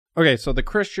Okay, so the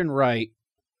Christian right,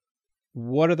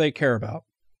 what do they care about?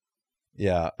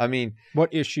 Yeah, I mean,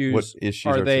 what issues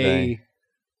are they today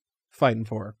fighting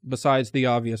for besides the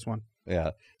obvious one?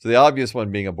 Yeah, so the obvious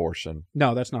one being abortion.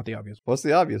 No, that's not the obvious one. What's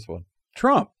the obvious one?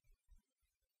 Trump.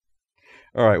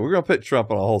 All right, we're gonna put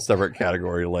Trump on a whole separate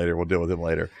category later. We'll deal with him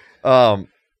later.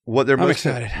 What they're most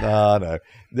excited. No,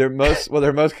 what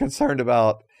they're most concerned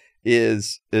about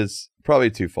is probably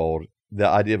twofold: the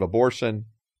idea of abortion,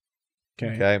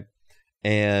 okay,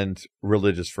 and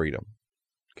religious freedom.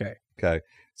 Okay.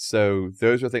 So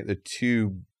those are, I think, the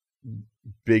two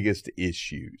biggest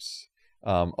issues.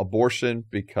 Abortion,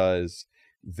 because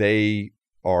they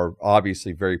are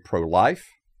obviously very pro-life.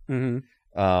 Mm-hmm.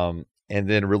 And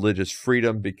then religious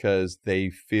freedom, because they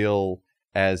feel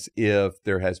as if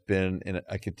there has been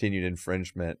a continued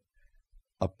infringement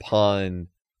upon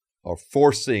or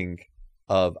forcing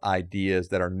of ideas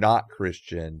that are not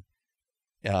Christian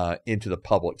into the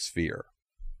public sphere.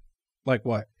 Like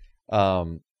what?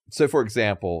 So, for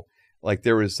example, like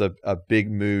there was a big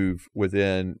move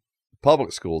within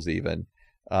public schools even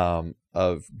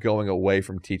of going away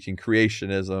from teaching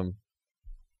creationism,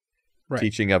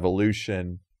 teaching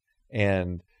evolution.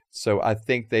 And so I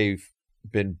think they've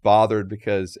been bothered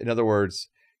because, in other words,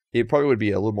 it probably would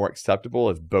be a little more acceptable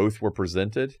if both were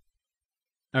presented.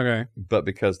 Okay. But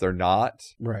because they're not,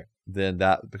 then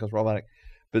that becomes problematic.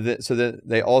 But then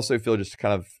they also feel just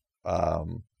kind of,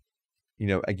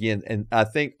 again, and I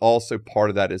think also part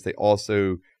of that is they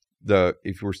also,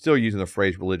 if we're still using the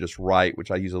phrase religious right,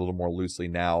 which I use a little more loosely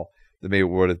now than maybe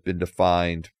would have been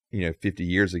defined, 50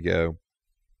 years ago,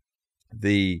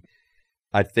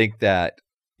 I think that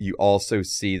you also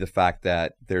see the fact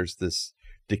that there's this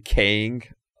decaying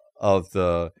of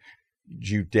the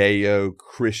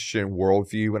Judeo-Christian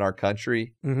worldview in our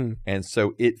country. Mm-hmm. And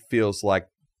so it feels like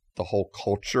the whole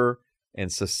culture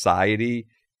and society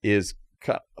is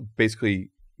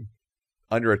basically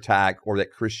under attack, or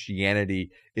that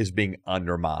Christianity is being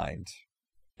undermined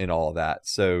in all of that.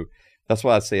 So that's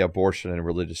why I say abortion and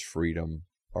religious freedom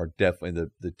are definitely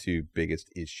the two biggest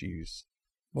issues.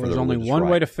 Well, there's only one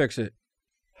way to fix it.